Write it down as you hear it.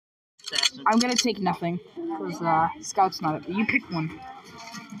assassin. I'm gonna take nothing because Scout's not it. You pick one.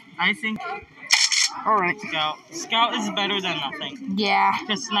 I think. All right. Scout. Scout is better than nothing. Yeah.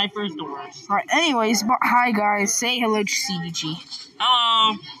 Because sniper is the worst. All right. Anyways, hi guys. Say hello to CDG.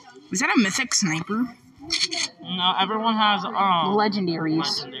 Hello. Is that a mythic sniper? No, everyone has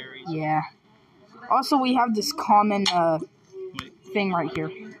legendaries. Yeah. Also, we have this common thing right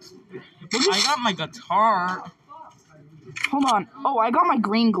here. I got my guitar. Hold on. Oh, I got my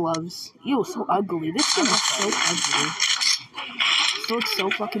green gloves. Ew, so ugly. This thing looks so ugly. It looks so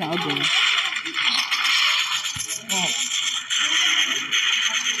fucking ugly. Oh.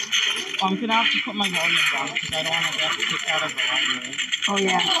 I'm gonna have to put my volume down because I don't want to get kicked out of the library. Oh,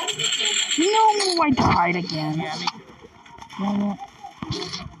 yeah. No, I died again. Yeah, me too.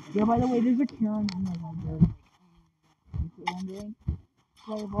 Yeah, by the way, there's a Karen in my library. If you're wondering.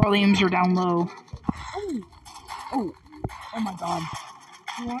 My volumes are down low. Oh my god.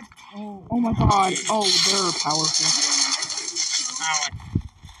 What? Oh my god. Oh, they're powerful. Ow.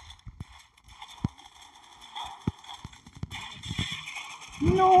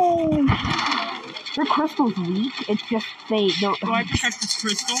 No! Their crystal's weak. It's just Do I protect this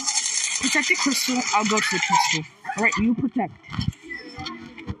crystal? Protect the crystal. I'll go to the crystal. Alright, you protect.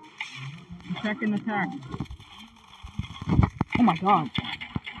 Protect and attack. Oh my god.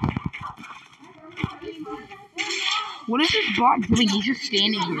 What is this bot doing? He's just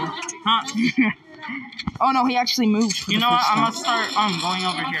standing here. Huh? Oh no, he actually moved. For you the know what? first I'm time. gonna start going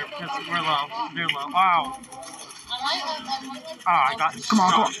over here because we're low. They're low. Wow. Oh, I got Come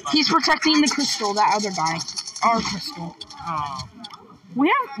on. He's protecting the crystal, that other guy. Our crystal. Oh.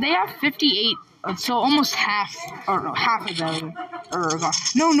 They have 58, so almost half, or no, half of them.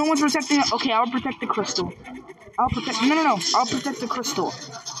 No one's protecting it. Okay, I'll protect the crystal. No, I'll protect the crystal.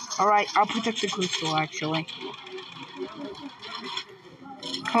 Alright, I'll protect the crystal, actually.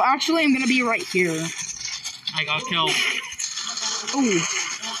 Oh, actually, I'm gonna be right here. I got killed. Oh.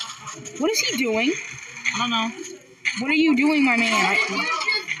 What is he doing? I don't know. What are you doing, my man?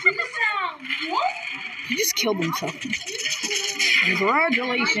 He just killed himself.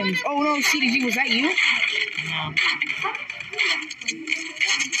 Congratulations. Oh no, CDG, was that you? No.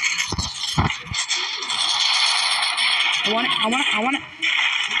 I want it.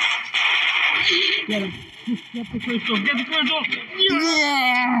 Get him. Get the crystal. Get the crystal.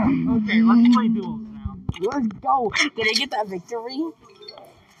 Yeah. Okay, let's play duels now. Let's go. Did I get that victory?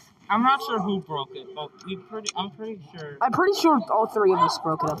 I'm not sure who broke it, but I'm pretty sure. I'm pretty sure all three of us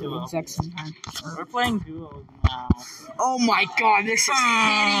broke it at the exact same time. We're playing duos now. Oh my god, this is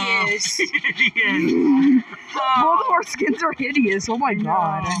hideous. Hideous. Both of our skins are hideous. Oh my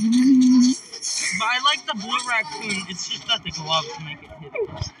god. But I like the blue raccoon. It's just that the gloves make it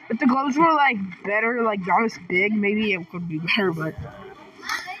hideous. If the gloves were like better, like not as big, maybe it could be better. But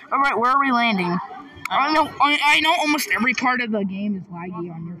all right, where are we landing? I know almost every part of the game is laggy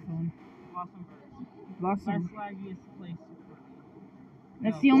on your phone. Blossom.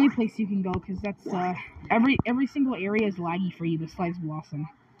 That's the only place you can go because that's every single area is laggy for you besides Blossom.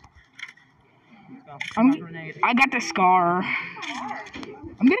 I got the scar.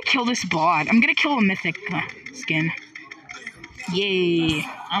 I'm gonna kill this bot. I'm gonna kill a mythic skin. Yay!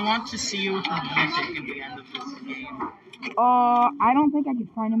 I want to see you with a mythic at the end of this game. I don't think I could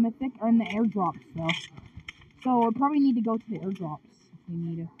find a mythic or in the airdrops though. So we'll probably need to go to the airdrops if we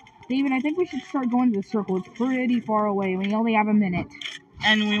need to. David, I think we should start going to the circle. It's pretty far away. We only have a minute.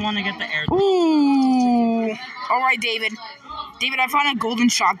 And we want to get the airdrop. Ooh! Alright, David. David, I found a golden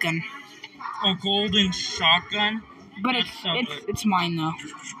shotgun. A golden shotgun? But it's mine though.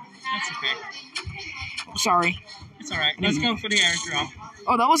 That's okay. Sorry. It's alright. Let's go for the airdrop.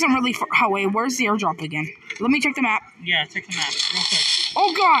 Oh, that wasn't really far. Oh, wait, where's the airdrop again? Let me check the map. Yeah, check the map real quick.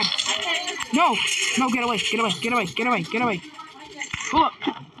 Oh god! No, get away. Pull up.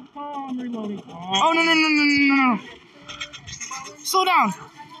 Oh, I'm reloading. Oh, no. Slow down.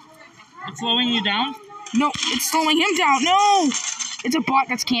 It's slowing you down? No, it's slowing him down. No! It's a bot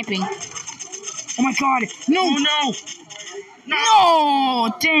that's camping. Oh my god. No! Oh no!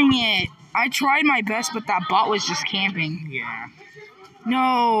 No! Dang it. I tried my best, but that bot was just camping. Yeah.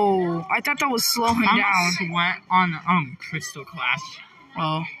 No. I thought that was slow him down. I'm sweat on Crystal Clash.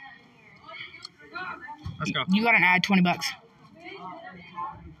 Oh. Let's go. You got an ad, $20.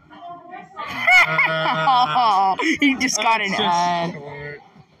 He just got an ad. Short.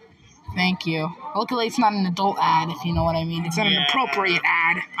 Thank you. Luckily, it's not an adult ad, if you know what I mean. It's not an appropriate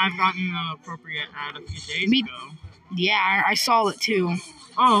ad. I've gotten an appropriate ad a few days ago. Yeah, I saw it too.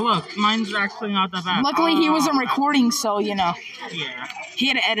 Oh, look. Mine's actually not that bad. Luckily, he wasn't recording, so, you know. Yeah. He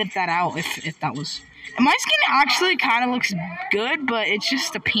had to edit that out if that was... My skin actually kind of looks good, but it's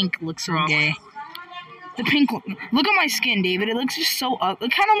just the pink looks so gay. The pink. Look at my skin, David. It looks just so ugly.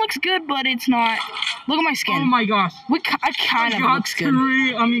 It kind of looks good, but it's not. Look at my skin. Oh my gosh. I kind of looks good.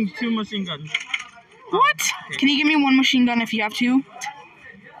 2 machine guns. What? Okay. Can you give me 1 machine gun if you have to?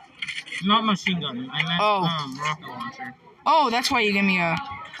 Not machine gun. I meant rocket launcher. Oh, that's why you give me a...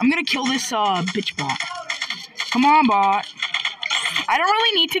 I'm gonna kill this bitch bot. Come on, bot. I don't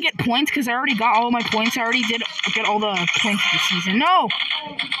really need to get points because I already got all my points. I already did get all the points this season. No!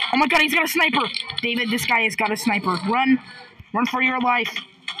 Oh my god, he's got a sniper! David, this guy has got a sniper. Run! Run for your life.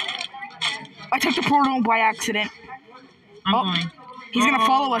 I took the portal by accident. I'm going. He's gonna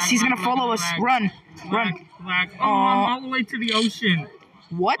follow us. He's gonna follow us. Run. Run. Lag. Oh, I'm all the way to the ocean.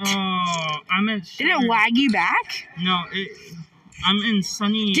 What? Oh, I'm in... Did it lag you back? No, I'm in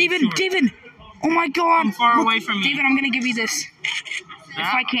sunny David, shores. David! Oh my god! I'm far away from you. David, I'm gonna give you this. That?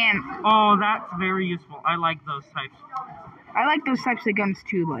 If I can. Oh, that's very useful. I like those types. I like those types of guns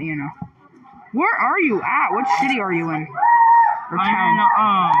too, but you know. Where are you at? What city are you in? Or I'm town?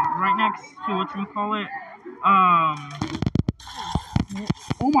 in, right next to whatchamacallit.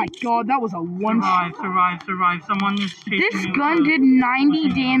 Oh my god, that was a one shot. Survive. Someone is chasing me. This gun did 90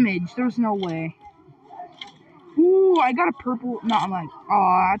 damage. There's no way. Ooh, I got a purple. No, I'm like, oh,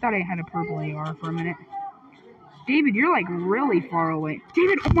 I thought I had a purple AR for a minute. David, you're like really far away.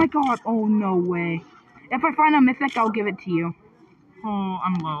 David, oh my god. Oh, no way. If I find a mythic, I'll give it to you. Oh,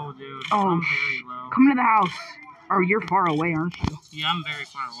 I'm low, dude. Oh, I'm very low. Come to the house. Or you're far away, aren't you? Yeah, I'm very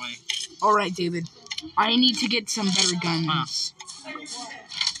far away. Alright, David. I need to get some better guns.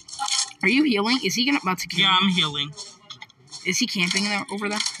 Are you healing? Is he about to kill you? Yeah, I'm healing. Is he camping over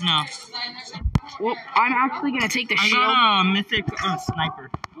there? No. Well, I'm actually gonna take the shield. I got a mythic sniper.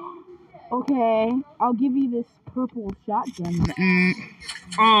 Okay, I'll give you this purple shotgun.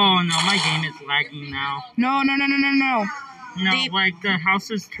 Oh no, my game is lagging now. No. No, like the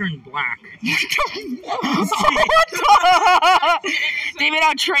houses turned black. David,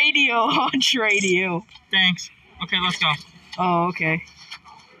 I'll trade you. Thanks. Okay, let's go. Oh, okay.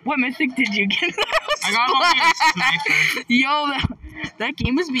 What mythic did you get? I got only a sniper. Yo, that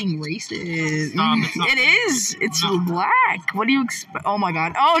game is being racist. Stop, it's not. It is. It's black. What do you expect? Oh my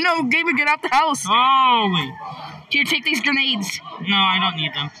god. Oh no, David, get out the house. Holy. Here, take these grenades. No, I don't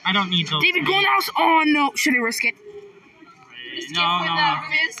need them. I don't need those. David, go in the house. Oh no, should I risk it? No.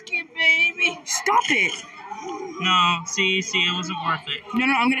 Biscuit, baby. Stop it. No, see, it wasn't worth it. No,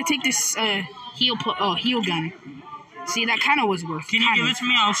 I'm gonna take this heal gun. See, that kind of was worth it. Can you give it to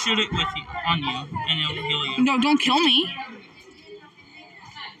me? I'll shoot it on you, and it'll heal you. No, don't kill me.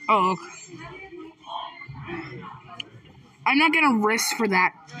 Oh, okay. I'm not gonna risk for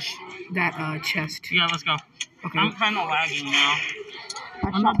that chest. Yeah, let's go. Okay. I'm kind of lagging now.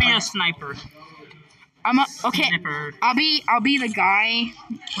 I'm gonna be a sniper. Okay. Sniper. I'll be the guy.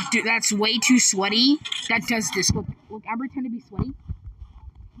 Dude, that's way too sweaty. That does this. Look. I pretend to be sweaty.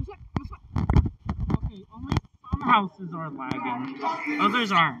 I'm sweat. Okay, only some houses are lagging.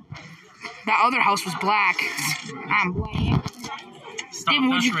 Others aren't. That other house was black. I'm black. Stop,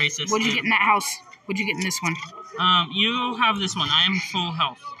 David, that's racist. What'd you get in that house? What'd you get in this one? You have this one. I am full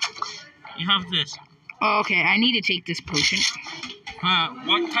health. You have this. Oh, okay. I need to take this potion.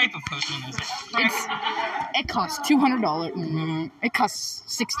 What type of potion is it? It costs $200. It costs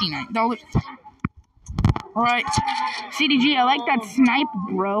 $69. Alright. CDG, I like that snipe,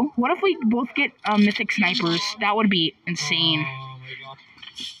 bro. What if we both get mythic snipers? That would be insane. Oh my god.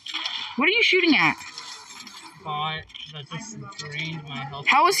 What are you shooting at? That just drained my health.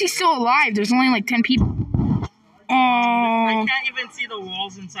 How is he still alive? There's only like 10 people. Oh. I can't even see the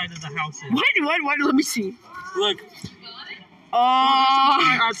walls inside of the houses. What? Let me see. Look. Oh. There's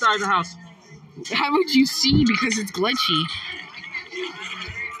someone outside the house. How would you see? Because it's glitchy.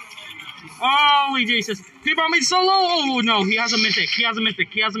 Holy Jesus. He brought me solo. Oh no, he has a mythic.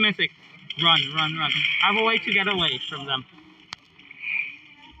 Run. I have a way to get away from them.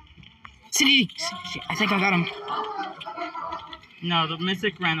 CDG, I think I got him. No, the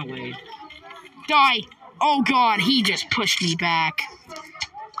mythic ran away. Die! Oh god, he just pushed me back.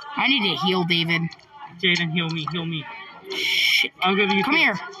 I need to heal, David. Jaden, heal me. Shit. I'll give you. Come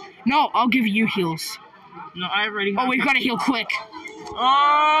here. No, I'll give you heals. No, I already have. Oh, we've got to heal quick.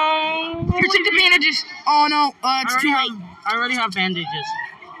 Oh! Here, take the bandages. Oh no, it's too late. I already have bandages.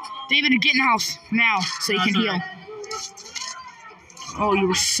 David, get in the house now so you can heal. Right. Oh, you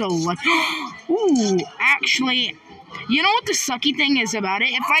were so lucky. Ooh, actually, you know what the sucky thing is about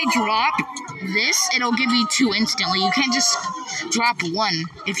it? If I drop this, it'll give you 2 instantly. You can't just drop 1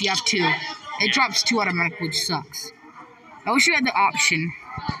 if you have 2. It drops 2 automatically, which sucks. I wish you had the option.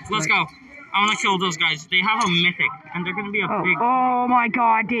 Let's go. I want to kill those guys. They have a mythic, and they're gonna be a big. Oh my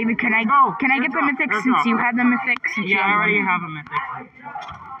God, David! Can I get the mythic since you had the mythic? Yeah, I already have a mythic.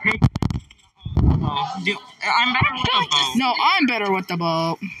 Take. Oh, I'm better with the bow. No, I'm better with the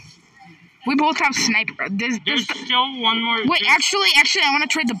bow. We both have sniper. There's still one more. Wait, actually, I want to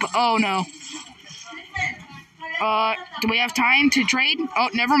trade the bow. Oh no. Do we have time to trade? Oh,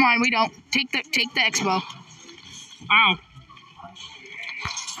 never mind. We don't. Take the expo. Ow.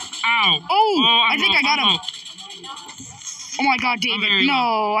 Ow. Oh, I think I got him. Oh my God, David.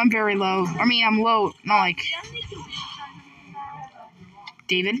 No, I'm very low. I mean, I'm low. Not like.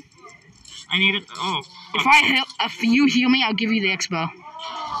 David? I need it. Oh. If you heal me, I'll give you the expo.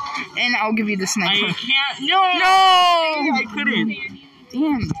 And I'll give you the sniper. I can't. No! I couldn't.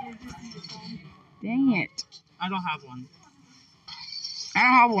 Damn. Dang it. I don't have one. I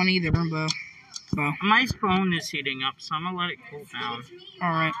don't have one either, bro. My phone is heating up, so I'm gonna let it cool down.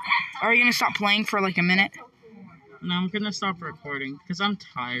 Alright. Are you gonna stop playing for like a minute? No, I'm gonna stop recording, because I'm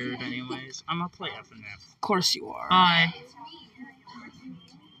tired anyways. I'm gonna play FNF. Of course you are. Bye.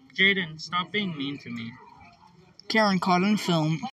 Jaden, stop being mean to me. Karen caught on film.